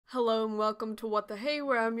Hello and welcome to What the Hey,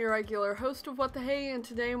 where I'm your regular host of What the Hey, and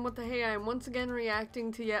today in What the Hey I am once again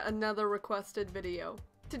reacting to yet another requested video.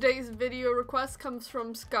 Today's video request comes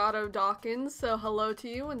from Scotto Dawkins, so hello to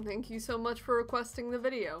you and thank you so much for requesting the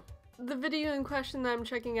video. The video in question that I'm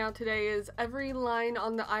checking out today is Every Line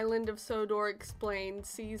on the Island of Sodor Explained,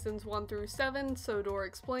 Seasons 1 through 7, Sodor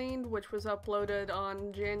Explained, which was uploaded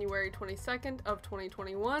on January 22nd of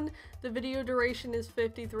 2021. The video duration is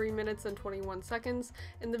 53 minutes and 21 seconds,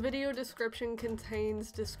 and the video description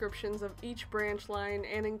contains descriptions of each branch line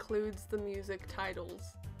and includes the music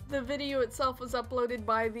titles. The video itself was uploaded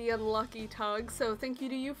by the Unlucky Tug, so thank you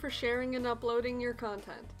to you for sharing and uploading your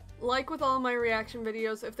content. Like with all my reaction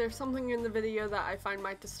videos, if there's something in the video that I find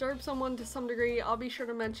might disturb someone to some degree, I'll be sure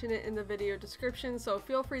to mention it in the video description, so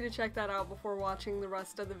feel free to check that out before watching the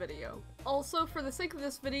rest of the video. Also, for the sake of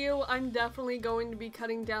this video, I'm definitely going to be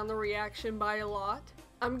cutting down the reaction by a lot.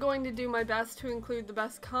 I'm going to do my best to include the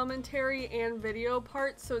best commentary and video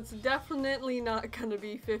parts, so it's definitely not gonna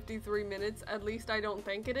be 53 minutes, at least I don't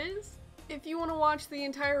think it is. If you want to watch the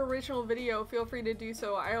entire original video, feel free to do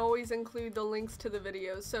so. I always include the links to the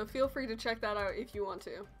videos, so feel free to check that out if you want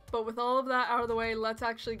to. But with all of that out of the way, let's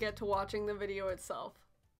actually get to watching the video itself.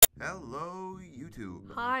 Hello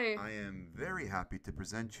YouTube! Hi! I am very happy to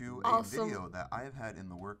present you a video that I have had in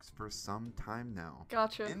the works for some time now.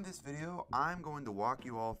 Gotcha. In this video, I'm going to walk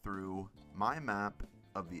you all through my map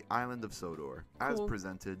of the island of Sodor, as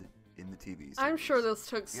presented in the TV series. I'm sure this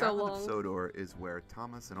took so long. The island of Sodor is where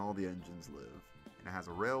Thomas and all the engines live, and it has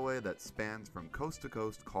a railway that spans from coast to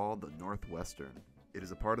coast called the Northwestern. It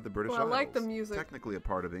is a part of the British Isles, I like the music. Technically a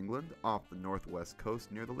part of England, off the northwest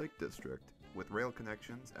coast near the Lake District, with rail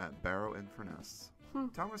connections at Barrow and Furness.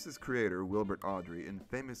 Thomas's creator, Wilbert Awdry,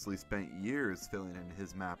 infamously spent years filling in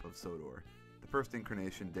his map of Sodor. The first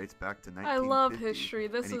incarnation dates back to 1950. I love history.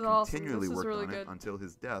 This is awesome. This is really good. Until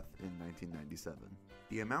his death in 1997.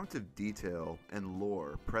 The amount of detail and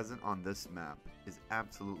lore present on this map is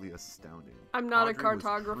absolutely astounding. I'm not a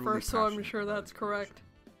cartographer, so I'm sure that's correct.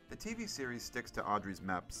 The TV series sticks to Awdry's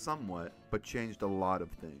map somewhat, but changed a lot of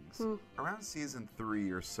things. Around season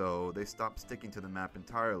 3 or so, they stopped sticking to the map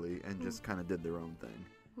entirely and just kind of did their own thing.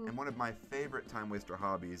 And one of my favorite time waster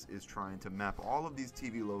hobbies is trying to map all of these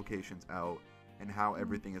TV locations out and how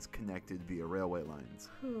everything is connected via railway lines.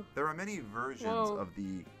 There are many versions of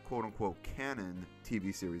the quote-unquote canon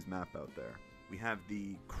TV series map out there. We have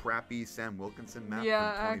the crappy Sam Wilkinson map from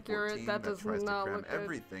 2014 accurate. That does tries not to cram look good.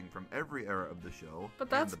 everything from every era of the show but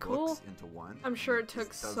that's and the cool. books into one. I'm sure it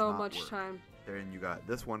took so much time. Then you got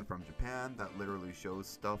this one from Japan that literally shows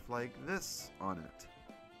stuff like this on it.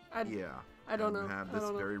 I don't know. You have this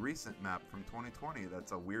very recent map from 2020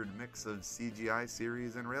 that's a weird mix of CGI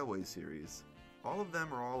series and railway series. All of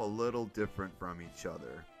them are all a little different from each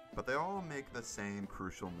other, but they all make the same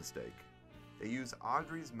crucial mistake. They use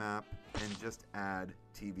Awdry's map and just add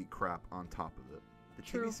TV crap on top of it. The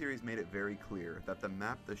TV series made it very clear that the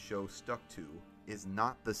map the show stuck to is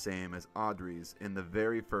not the same as Awdry's in the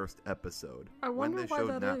very first episode, when they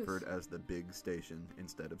showed Knapford as the big station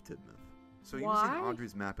instead of Tidmouth. So using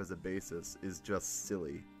Awdry's map as a basis is just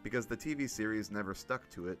silly, because the TV series never stuck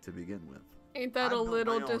to it to begin with. Ain't that a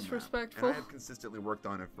little disrespectful? And I have consistently worked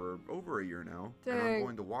on it for over a year now, and I'm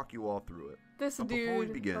going to walk you all through it. But before we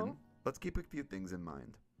begin, let's keep a few things in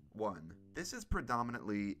mind. 1. This is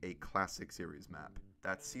predominantly a classic series map.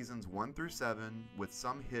 That's seasons 1 through 7, with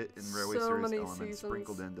some hit and railway series elements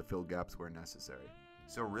sprinkled in to fill gaps where necessary.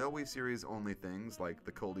 So railway series only things like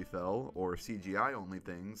the Culdee Fell, or CGI only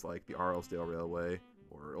things like the Arlesdale Railway,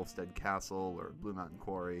 or Ulstead Castle, or Blue Mountain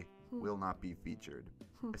Quarry, will not be featured.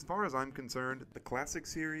 As far as I'm concerned, the classic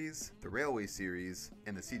series, the railway series,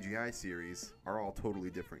 and the CGI series are all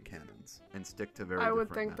totally different canons, and stick to very different I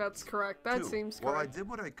would think that's correct. That seems correct. While I did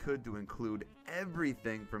what I could to include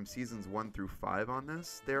everything from seasons 1 through 5 on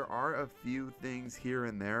this, there are a few things here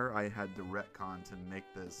and there I had to retcon to make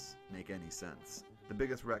this make any sense. The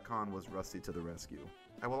biggest retcon was Rusty to the rescue.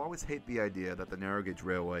 I will always hate the idea that the narrow gauge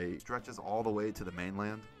railway stretches all the way to the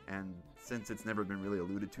mainland, and since it's never been really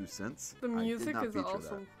alluded to since, the music I did not is feature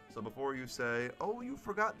awesome. That. So before you say, oh, you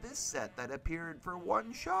forgot this set that appeared for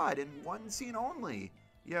one shot in one scene only.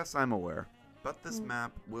 Yes, I'm aware. But this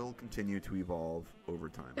map will continue to evolve over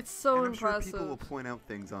time. It's so and I'm impressive. Sure people will point out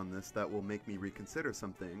things on this that will make me reconsider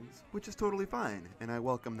some things, which is totally fine, and I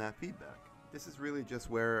welcome that feedback. This is really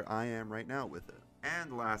just where I am right now with it.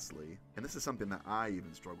 And lastly, and this is something that I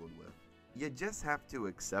even struggled with, you just have to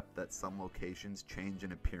accept that some locations change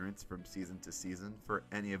in appearance from season to season for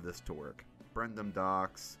any of this to work. Brendam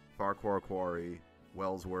Docks, Farquhar Quarry,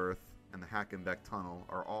 Wellsworth, and the Hackenbeck Tunnel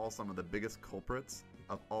are all some of the biggest culprits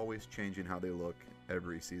of always changing how they look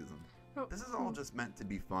every season. Oh. This is all just meant to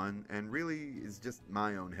be fun, and really is just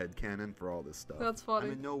my own headcanon for all this stuff. That's funny.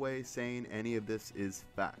 I'm in no way saying any of this is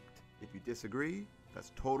fact. If you disagree,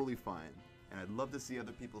 that's totally fine, and I'd love to see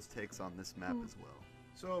other people's takes on this map as well.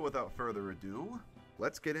 So without further ado,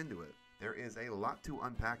 let's get into it. There is a lot to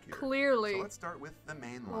unpack here. Clearly. So let's start with the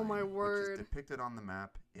main line, oh my word, which is depicted on the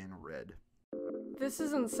map in red. This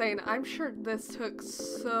is insane. I'm sure this took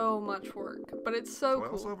so much work, but it's so cool. I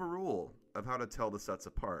also have a rule of how to tell the sets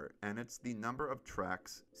apart, and it's the number of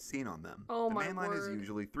tracks seen on them. Oh my word. The main line is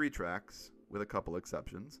usually 3 tracks, with a couple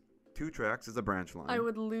exceptions. 2 tracks is a branch line. I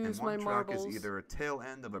would lose my marbles. And 1 track is either a tail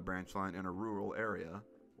end of a branch line in a rural area,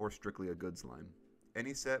 or strictly a goods line.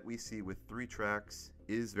 Any set we see with 3 tracks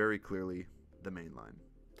is very clearly the main line.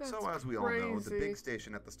 So as we all know, the big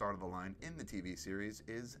station at the start of the line in the TV series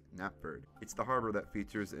is Knapford. It's the harbor that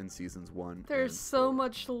features in seasons 1 There's and so 4.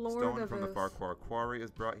 much lore to this. Stone from the Farquhar Quarry is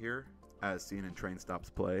brought here, as seen in Train Stops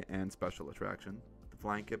Play and Special Attraction. The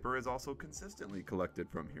Flying Kipper is also consistently collected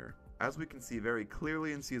from here. As we can see very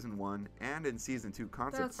clearly in Season 1 and in Season 2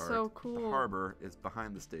 concept art, so cool. The harbor is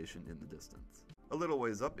behind the station in the distance. A little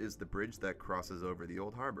ways up is the bridge that crosses over the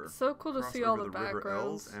old harbor. So cool to see all the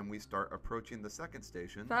backgrounds. And we start approaching the second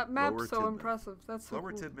station. That map's so impressive. That's so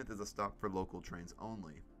Lower cool. Tidmouth is a stop for local trains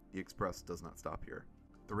only. The express does not stop here.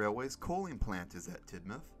 The railway's coaling plant is at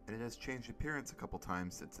Tidmouth, and it has changed appearance a couple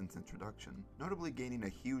times since its introduction, notably gaining a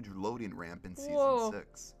huge loading ramp in Season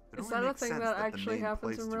 6. Is that a thing that actually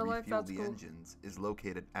happens in real life? That's cool. The engines is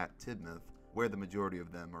located at Tidmouth, where the majority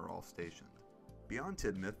of them are all stationed. Beyond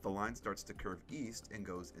Tidmouth, the line starts to curve east and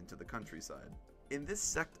goes into the countryside. In this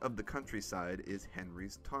sect of the countryside is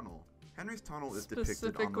Henry's Tunnel. Henry's Tunnel is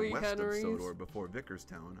depicted on the west of Sodor before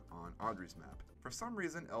Vickerstown on Audrey's map. For some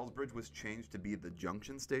reason, Elsbridge was changed to be the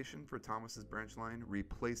junction station for Thomas's branch line,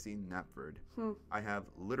 replacing Knapford. I have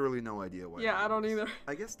literally no idea why. Yeah, I don't either.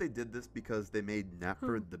 I guess they did this because they made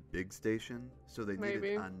Knapford the big station, so they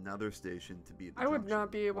needed another station to be the junction. I would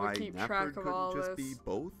not be able to keep track of all this. Why Knapford couldn't just be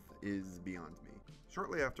both is beyond me.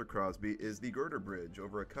 Shortly after Crosby is the girder bridge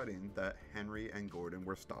over a cutting that Henry and Gordon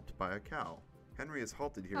were stopped by a cow. Henry is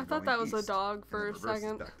halted here. I thought that was a dog for a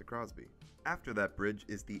second. Back to Crosby. After that bridge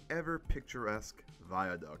is the ever picturesque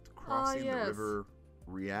viaduct crossing the river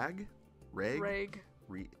Rag? Rach?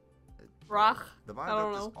 The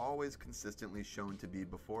viaduct is always consistently shown to be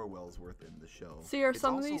before Wellsworth in the show. See, are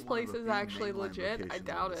some of these places actually legit? I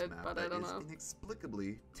doubt it, but I don't know.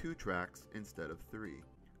 Inexplicably 2 tracks instead of 3.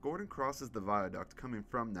 Gordon crosses the viaduct coming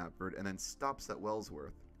from Knapford and then stops at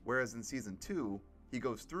Wellsworth, whereas in Season 2, he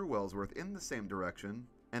goes through Wellsworth in the same direction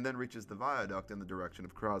and then reaches the viaduct in the direction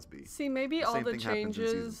of Crosby. See, maybe all the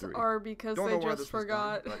changes are because they just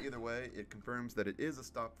forgot. But either way, it confirms that it is a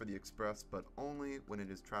stop for the express, but only when it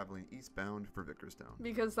is traveling eastbound for Vickerstown.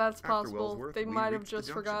 Because that's possible. They might have just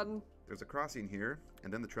forgotten. There's a crossing here,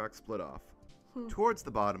 and then the tracks split off. Towards the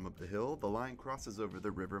bottom of the hill, the line crosses over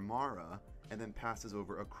the River Mara, and then passes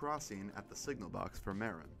over a crossing at the signal box for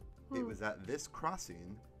Marin. It was at this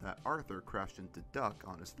crossing that Arthur crashed into Duck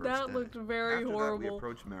on his first day. That looked very horrible. After that, we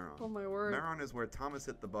approach Maron. Oh my word. Maron is where Thomas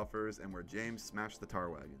hit the buffers and where James smashed the tar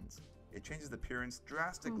wagons. It changes appearance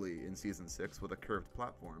drastically in Season 6 with a curved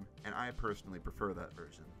platform, and I personally prefer that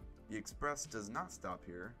version. The Express does not stop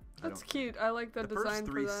here. That's cute. I like the design for that.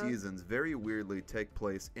 The first 3 seasons very weirdly take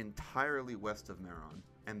place entirely west of Maron,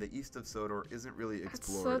 and the east of Sodor isn't really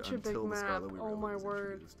explored until the Scarlet Wheel was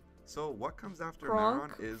introduced. So what comes after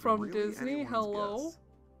Maron is from really Disney. Hello. Guess.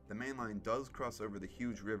 The main line does cross over the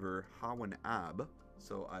huge river Hawan Ab,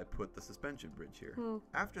 so I put the suspension bridge here.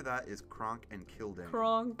 After that is Kronk and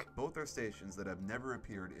Kildane. Both are stations that have never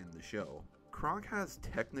appeared in the show. Kronk has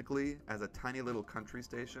technically as a tiny little country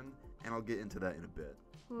station, and I'll get into that in a bit.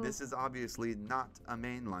 This is obviously not a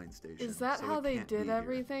mainline station. Is that how they did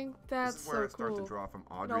everything? That's this is where I start to draw from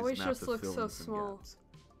Audrey's map to fill in some gaps.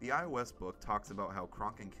 The iOS book talks about how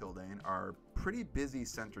Kronk and Kildane are pretty busy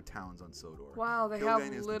center towns on Sodor. Wow, they Kildane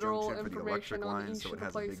have is literal the junction for the electric information on line, each so of it the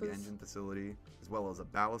has places. a big engine facility, as well as a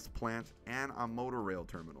ballast plant and a motor rail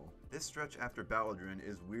terminal. This stretch after Balladrin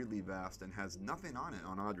is weirdly vast and has nothing on it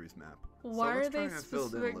on Audrey's map. Why are they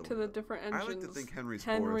specific to the different engines? I like to think Henry's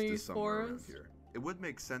Forest is somewhere around here. It would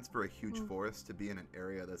make sense for a huge forest to be in an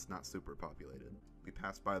area that's not super populated. We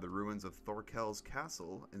pass by the ruins of Thorkel's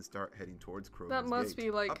castle and start heading towards Crow's Gate. That must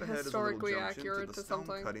be like Up ahead historically is a little accurate to to something.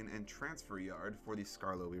 stone cutting and transfer yard for the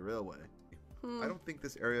Skarloey Railway. I don't think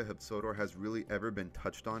this area of Sodor has really ever been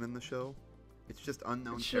touched on in the show. It's just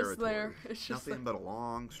unknown territory. There. It's just nothing but a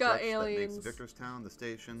long stretch that makes aliens. Victorstown the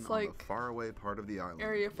station It's on like the faraway part of the island.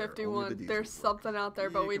 Area 51. There's something out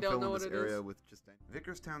there, but we don't know what it is. Area with just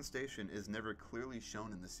Vickerstown Station is never clearly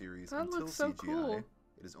shown in the series That until looks so CGI. cool.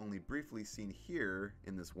 It is only briefly seen here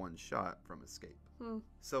in this one shot from Escape. Hmm.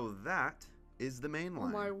 So that is the main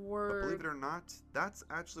line. Oh my word. But believe it or not, that's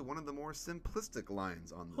actually one of the more simplistic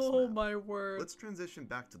lines on this Oh map. my word. Let's transition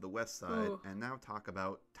back to the west side and now talk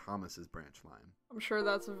about Thomas's branch line. I'm sure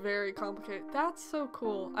that's very complicated. That's so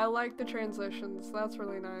cool. I like the transitions. That's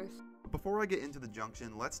really nice. Before I get into the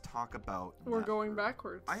junction, let's talk about We're going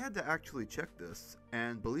backwards. I had to actually check this,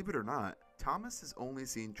 and believe it or not, Thomas is only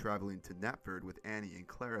seen traveling to Knapford with Annie and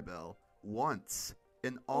Clarabelle once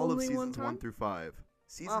in all of seasons 1 through 5.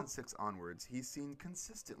 Season 6 onwards, he's seen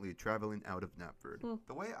consistently traveling out of Knapford.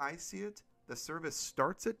 The way I see it, the service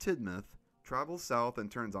starts at Tidmouth, travels south,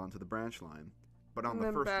 and turns onto the branch line. But on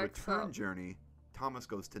the first return journey, Thomas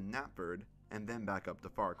goes to Knapford and then back up to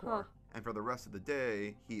Farquhar. And for the rest of the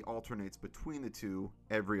day, he alternates between the two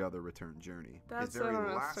every other return journey. That's His very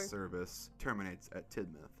last service terminates at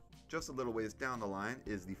Tidmouth. Just a little ways down the line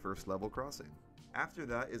is the first level crossing. After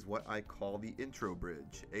that is what I call the intro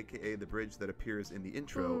bridge, aka the bridge that appears in the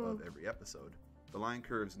intro of every episode. The line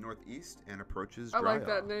curves northeast and approaches Dryaw. I like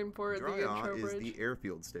that name for it, the intro bridge. Dryaw is the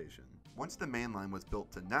airfield station. Once the main line was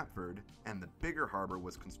built to Knapford and the bigger harbor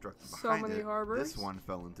was constructed behind it, this one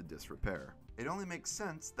fell into disrepair. It only makes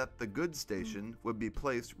sense that the goods station would be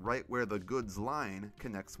placed right where the goods line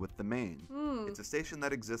connects with the main. It's a station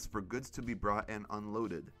that exists for goods to be brought and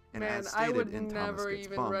unloaded. And as stated in Thomas Gets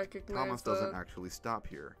Bumped, Thomas doesn't actually stop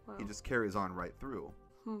here. He just carries on right through.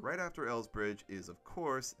 Right after Ells Bridge is, of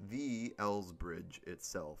course, the Ells Bridge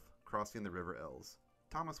itself, crossing the River Ells.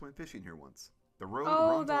 Thomas went fishing here once. The road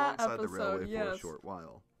runs alongside the railway for a short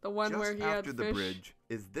while. The one where he had fish the bridge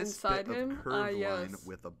is this bit of curved line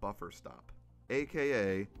with a buffer stop,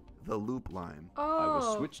 aka the loop line. I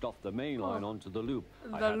was switched off the main line onto the loop.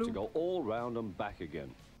 I had to go all round and back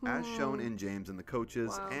again. As shown in James and the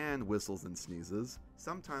Coaches and Whistles and Sneezes,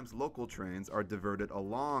 sometimes local trains are diverted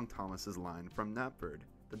along Thomas's line from Knapford.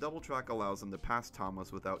 The double track allows them to pass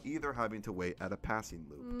Thomas without either having to wait at a passing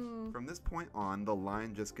loop. From this point on, the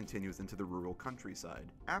line just continues into the rural countryside.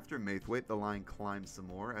 After Maithwaite, the line climbs some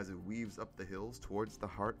more as it weaves up the hills towards the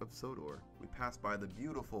heart of Sodor. We pass by the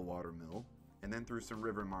beautiful watermill, and then through some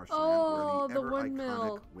river marshland where the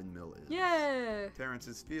ever-iconic windmill is. Yeah!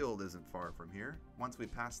 Terrence's Field isn't far from here. Once we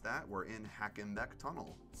pass that, we're in Hackenbeck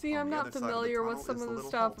Tunnel. See, I'm not familiar with some of the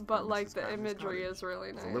stuff, but like the imagery is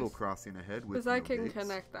really nice. There's a little crossing ahead with I can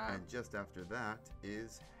connect that. And just after that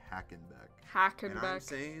is Hackenbeck. Hackenbeck. And I'm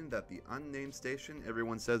saying that the unnamed station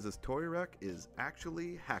everyone says is Toyrek is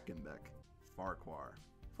actually Hackenbeck. Farquhar.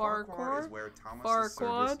 Farquhar is where Thomas's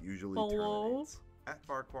service usually terminates. At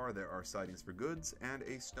Farquhar, there are sidings for goods and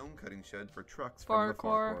a stone cutting shed for trucks from the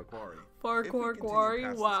Farquhar Quarry. Farquhar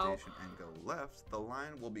Quarry, wow. If we continue past the station and go left, the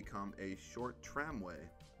line will become a short tramway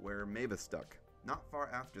where Mavis stuck. Not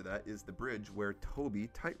far after that is the bridge where Toby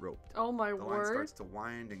tightroped. Oh my word. The line starts to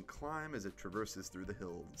wind and climb as it traverses through the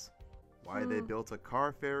hills. Why they built a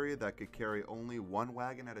car ferry that could carry only one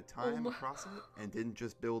wagon at a time across it and didn't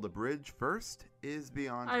just build a bridge first is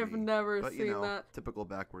beyond me. I've never seen that. Typical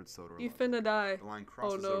backwards Sodor. You finna die. The line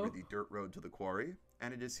crosses over the dirt road to the quarry,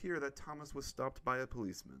 and it is here that Thomas was stopped by a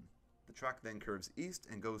policeman. The track then curves east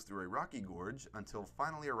and goes through a rocky gorge until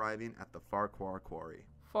finally arriving at the Farquhar Quarry.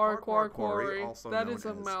 Farquhar Quarry, also that known is a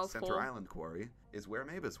as mouthful. Center Island Quarry, is where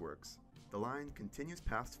Mavis works. The line continues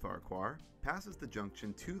past Farquhar, passes the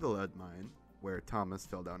junction to the lead mine, where Thomas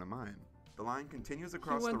fell down a mine. The line continues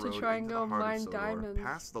across the road into the heart of Sodor,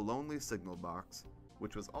 past the lonely signal box,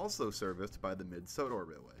 which was also serviced by the Mid-Sodor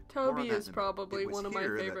Railway. Toby is probably one of my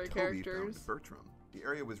favorite characters. Bertram. The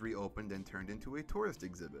area was reopened and turned into a tourist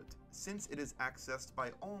exhibit. Since it is accessed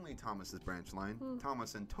by only Thomas's branch line,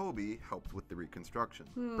 Thomas and Toby helped with the reconstruction.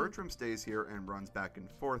 Bertram stays here and runs back and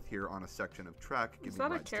forth here on a section of track giving rides to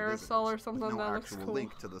visitors. Is that a carousel or something? No that looks cool. Actual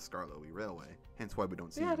link to the Skarloey Railway, hence why we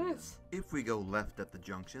don't see it. Yeah, it is. If we go left at the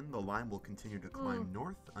junction, the line will continue to climb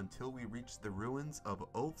north until we reach the ruins of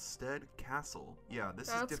Ulfstead Castle. Yeah, this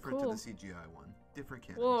is different to the CGI one. Different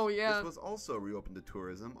canons. Whoa, yeah. This was also reopened to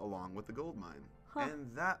tourism along with the gold mine.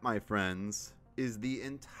 And that, my friends, is the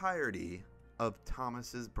entirety of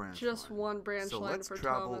Thomas's branch line. Just one branch line for Thomas. So let's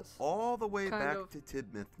travel all the way back to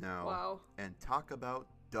Tidmouth now and talk about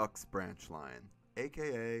Duck's branch line,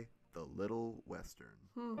 aka the Little Western.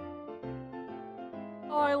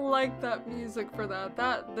 Oh, I like that music for that.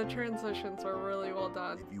 The transitions are really well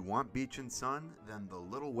done. If you want beach and sun, then the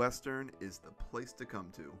Little Western is the place to come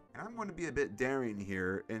to. And I'm going to be a bit daring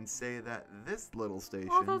here and say that this little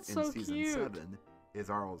station in season 7 is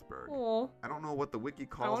Arlesburg. Aww. I don't know what the wiki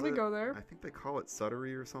calls it. I want to go there. I think they call it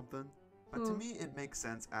Sudbury or something. But to me, it makes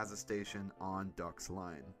sense as a station on Duck's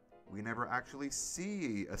Line. We never actually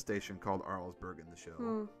see a station called Arlesburg in the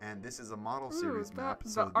show, and this is a model series map,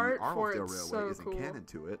 so the Arlesdale Railway isn't canon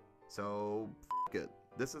to it, so f*** it.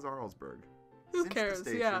 This is Arlesburg. Who cares? Since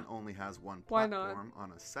the station only has one platform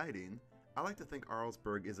on a siding, I like to think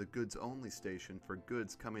Arlesburg is a goods-only station for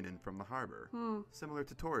goods coming in from the harbor, similar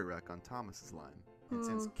to Toryrek on Thomas's line. And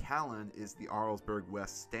since Callan is the Arlesburg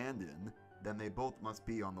West stand-in, then they both must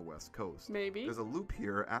be on the west coast. Maybe. There's a loop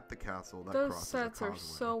here at the castle that Those crosses a causeway. sets are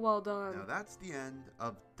so well done. Now that's the end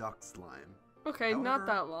of Duck's Line. Okay, However, not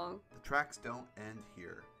that long. The tracks don't end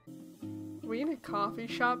here. Are we in a coffee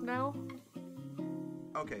shop now?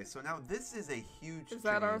 Okay, so now this is a huge change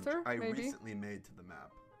that Arthur? I Maybe? recently made to the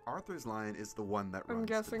map. Arthur's line is the one that runs I'm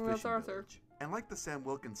guessing to the that's fishing Arthur. village. And like the Sam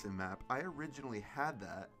Wilkinson map, I originally had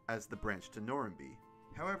that as the branch to Normanby.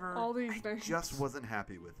 However, I just wasn't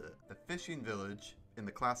happy with it. The fishing village in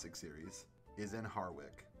the classic series is in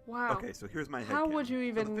Harwick. Wow. Okay, so here's my headcanon. How would you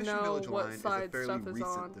even know what side stuff is on? The fishing village line is a fairly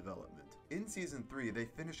recent on? development. In Season 3, they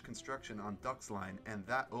finished construction on Duck's Line, and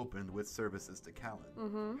that opened with services to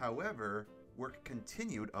Callan. However, work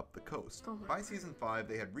continued up the coast. By Season 5,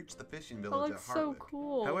 they had reached the fishing village at Harwick. So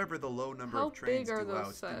cool. However, the low number of trains to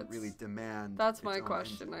Laos didn't really demand That's my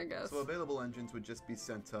question, I guess. So available engines would just be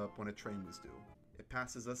sent up when a train was due. It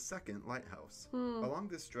passes a second lighthouse. Along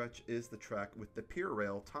this stretch is the track with the pier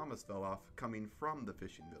rail Thomas fell off coming from the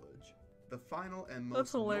fishing village. The final and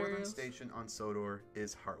most northern station on Sodor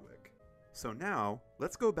is Harwick. So now,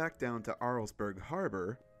 let's go back down to Arlesburg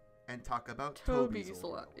Harbor and talk about Toby's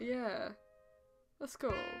old railway. Yeah. Let's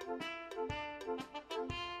go.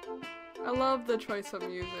 I love the choice of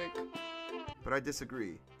music. But I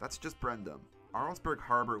disagree. That's just Brendam. Arlesburg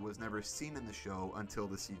Harbor was never seen in the show until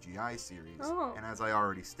the CGI series, and as I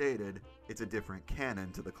already stated, it's a different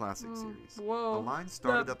canon to the classic series. Whoa, the line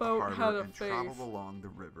started at the harbor and traveled along the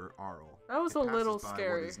river Arl. That was a little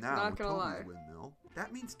scary, not gonna lie. Windmill.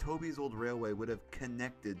 That means Toby's old railway would have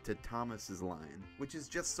connected to Thomas's line, which is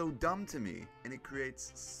just so dumb to me, and it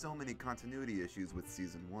creates so many continuity issues with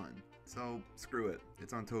Season 1. So, screw it.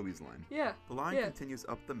 It's on Toby's line. Yeah. The line continues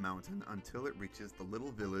up the mountain until it reaches the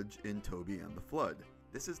little village in Toby and the Flood.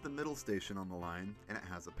 This is the middle station on the line, and it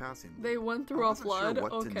has a passing loop. They went through a flood? I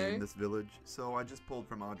wasn't sure what to name this village, so I just pulled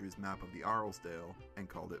from Audrey's map of the Arlesdale and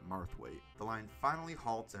called it Marthwaite. The line finally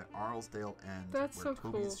halts at Arlesdale End, where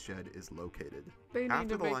Toby's shed is located.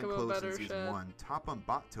 After the line closed in Season 1, Topham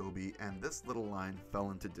bought Toby, and this little line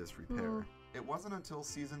fell into disrepair. It wasn't until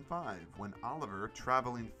Season 5, when Oliver,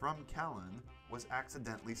 traveling from Callan, was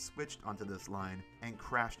accidentally switched onto this line and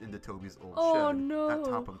crashed into Toby's old shed, that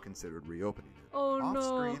Topham considered reopening it.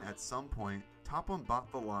 Off-screen, at some point, Topham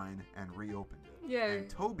bought the line and reopened it. And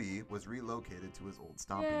Toby was relocated to his old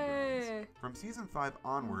stomping grounds. From Season 5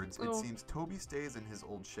 onwards, it seems Toby stays in his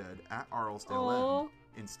old shed at Arlesdale End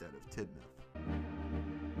instead of Tidmouth.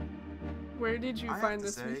 Where did you find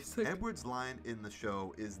this music? Edward's line in the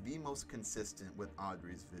show is the most consistent with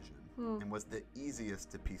Audrey's vision, and was the easiest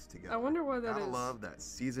to piece together. I wonder why that is. I love that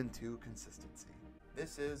Season 2 consistency.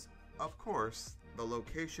 This is, of course, the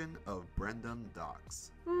location of Brendam Docks.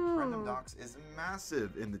 Brendam Docks is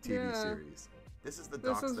massive in the TV series. This is the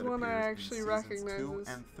docks that appears in Seasons 2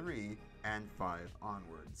 and 3 and 5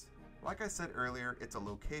 onwards. Like I said earlier, it's a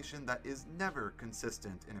location that is never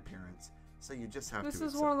consistent in appearance, so you just have to accept.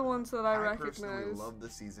 This is one of the ones that I recognize. I personally love the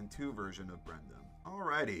Season 2 version of Brendam.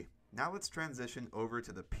 Alrighty, now let's transition over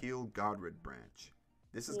to the Peel Godred branch.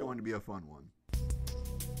 This is going to be a fun one.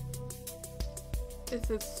 Is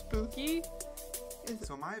it spooky?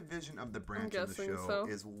 So my vision of the branch of the show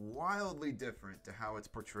is wildly different to how it's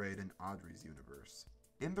portrayed in Audrey's universe.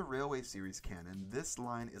 In the Railway series canon, this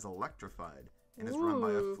line is electrified and is run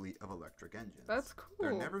by a fleet of electric engines. That's cool.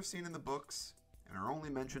 They're never seen in the books and are only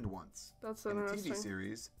mentioned once. That's in interesting. the TV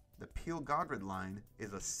series, the Peel Godred line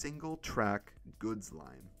is a single-track goods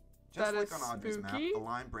line. Just like on Audrey's map, the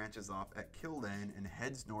line branches off at Kildane and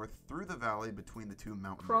heads north through the valley between the two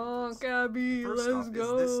mountain ranges. Kronk Abbey, let's go! The first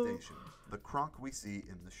stop is this station, the Kronk we see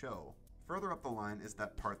in the show. Further up the line is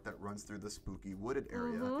that part that runs through the spooky wooded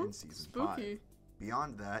area in Season 5.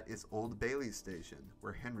 Beyond that is Old Bailey Station,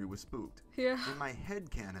 where Henry was spooked. In my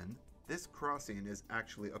headcanon, this crossing is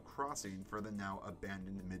actually a crossing for the now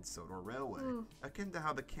abandoned Mid-Sodor Railway, akin to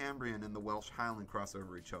how the Cambrian and the Welsh Highland cross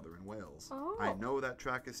over each other in Wales. I know that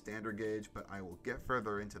track is standard gauge, but I will get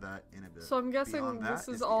further into that in a bit. So I'm guessing this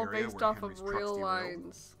is all based off of real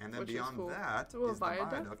lines, and then beyond that is the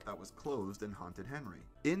viaduct that was closed and haunted Henry.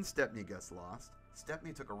 In Stepney Gets Lost,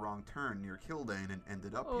 Stepney took a wrong turn near Kildane and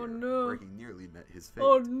ended up where he nearly met his fate.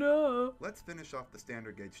 Oh no! Let's finish off the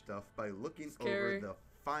standard gauge stuff by looking Scary. over the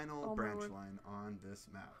final branch line on this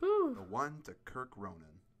map. Whew. The one to Kirk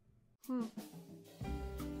Ronan.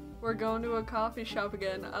 We're going to a coffee shop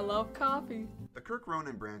again. I love coffee. The Kirk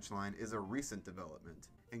Ronan branch line is a recent development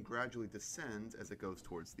and gradually descends as it goes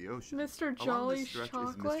towards the ocean. Mr. Jolly's chocolate?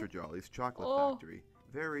 Is Mr. Jolly's chocolate factory,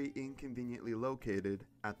 very inconveniently located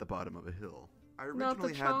at the bottom of a hill. I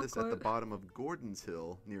originally had this at the bottom of Gordon's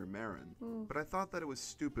Hill near Marin, but I thought that it was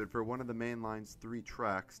stupid for one of the main line's 3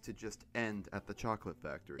 tracks to just end at the chocolate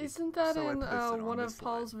factory. Isn't that in one of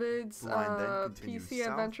Paul's vids, PC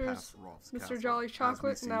Adventures? Mr. Jolly's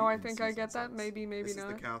chocolate? Now I think I get that. Maybe not. This is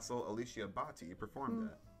the castle Alicia Bhatti performed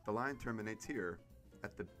at. The line terminates here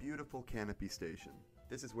at the beautiful Canopy Station.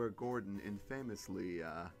 This is where Gordon infamously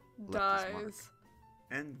left his mark.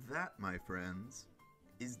 And that, my friends,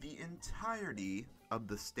 is the entirety of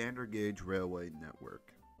the standard gauge railway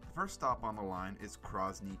network. The first stop on the line is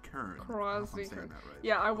Krosny Kern. Krosny Kern. Right.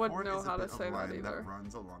 Yeah, I wouldn't know how to say that either. That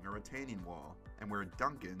runs along a retaining wall, and where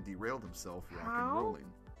Duncan derailed himself rock and rolling.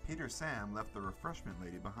 Peter Sam left the refreshment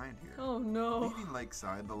lady behind here. Oh no. Leaving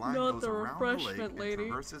Lakeside, the line goes around the lake and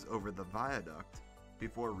traverses over the viaduct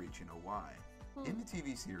before reaching a Y. In the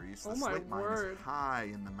TV series, the slate mine is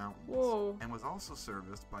high in the mountains and was also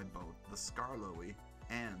serviced by both the Skarloey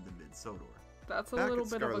and the Mid-Sodor. That's a little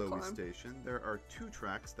bit of a climb. Back at Skarloey Station, there are 2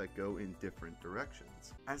 tracks that go in different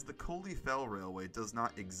directions. As the Coley Fell Railway does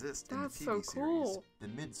not exist in the TV series, the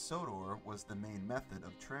Mid-Sodor was the main method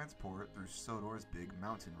of transport through Sodor's big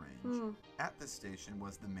mountain range. At this station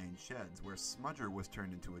was the main sheds, where Smudger was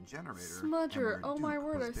turned into a generator. Smudger! Oh my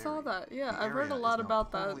word, I saw that. Yeah, I've read a lot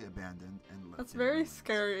about that. Abandoned and left That's very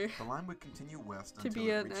scary. The line would continue west to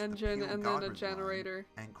be an engine and then a generator.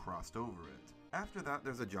 And crossed over it. After that,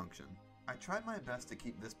 there's a junction. I tried my best to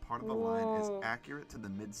keep this part of the line as accurate to the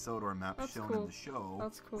Mid-Sodor map shown in the show,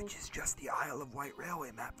 which is just the Isle of Wight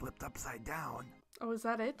Railway map flipped upside down. Oh, is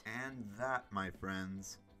that it? And that, my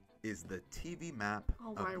friends, is the TV map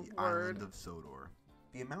of the island of Sodor.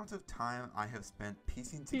 The amount of time I have spent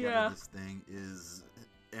piecing together this thing is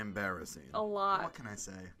embarrassing. A lot. What can I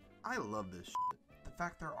say? I love this shit. The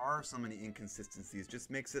fact there are so many inconsistencies just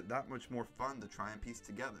makes it that much more fun to try and piece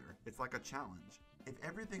together. It's like a challenge. If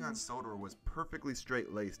everything on Sodor was perfectly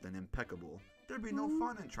straight-laced and impeccable, there'd be no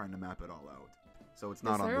fun in trying to map it all out. So it's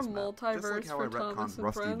not on this map. Just like how I retconned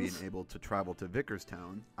Rusty being able to travel to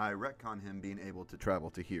Vickerstown, I retcon him being able to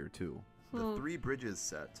travel to here too. The 3 bridges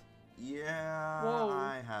set. Yeah,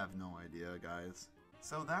 I have no idea, guys.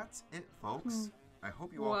 So that's it, folks. I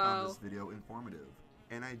hope you all found this video informative.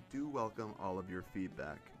 And I do welcome all of your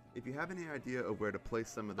feedback. If you have any idea of where to place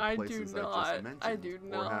some of the places I just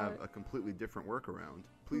mentioned, or have a completely different workaround,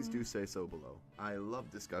 please do say so below. I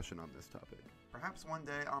love discussion on this topic. Perhaps one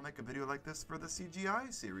day I'll make a video like this for the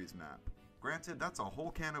CGI series map. Granted, that's a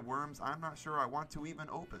whole can of worms I'm not sure I want to even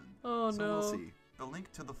open. So we'll see. The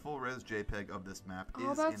link to the full res JPEG of this map is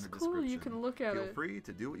in the description. Cool. You can look at it. Feel free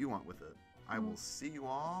to do what you want with it. I will see you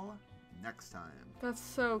all next time. That's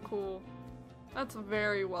so cool. That's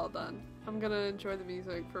very well done. I'm gonna enjoy the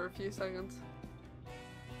music for a few seconds.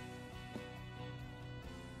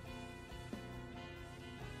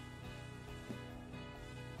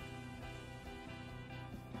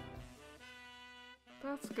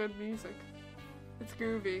 That's good music. It's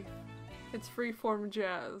groovy. It's freeform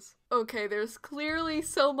jazz. Okay, there's clearly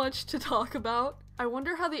so much to talk about. I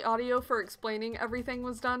wonder how the audio for explaining everything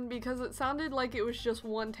was done, because it sounded like it was just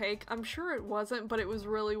one take. I'm sure it wasn't, but it was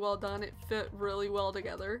really well done. It fit really well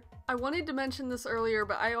together. I wanted to mention this earlier,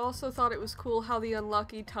 but I also thought it was cool how the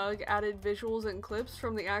Unlucky Tug added visuals and clips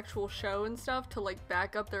from the actual show and stuff to like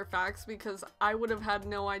back up their facts, because I would have had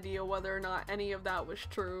no idea whether or not any of that was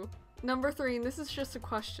true. Number 3, and this is just a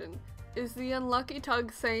question. Is the Unlucky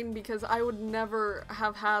Tug sane? Because I would never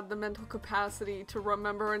have had the mental capacity to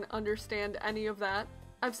remember and understand any of that.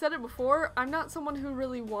 I've said it before, I'm not someone who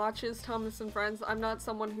really watches Thomas and Friends. I'm not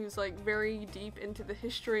someone who's like very deep into the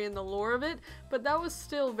history and the lore of it, but that was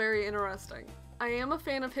still very interesting. I am a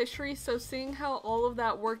fan of history, so seeing how all of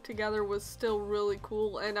that worked together was still really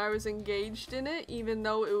cool, and I was engaged in it, even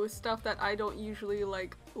though it was stuff that I don't usually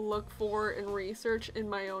like look for and research in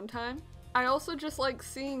my own time. I also just like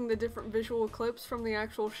seeing the different visual clips from the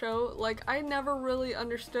actual show. Like, I never really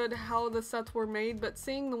understood how the sets were made, but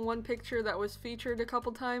seeing the one picture that was featured a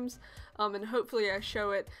couple times, and hopefully I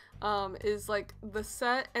show it, is like the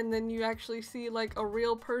set, and then you actually see like a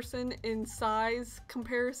real person in size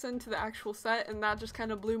comparison to the actual set, and that just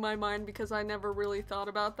kind of blew my mind because I never really thought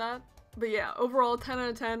about that. But yeah, overall 10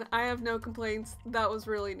 out of 10, I have no complaints, that was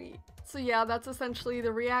really neat. So yeah, that's essentially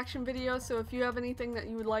the reaction video, so if you have anything that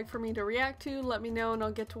you would like for me to react to, let me know and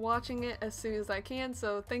I'll get to watching it as soon as I can,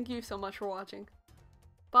 so thank you so much for watching.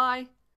 Bye!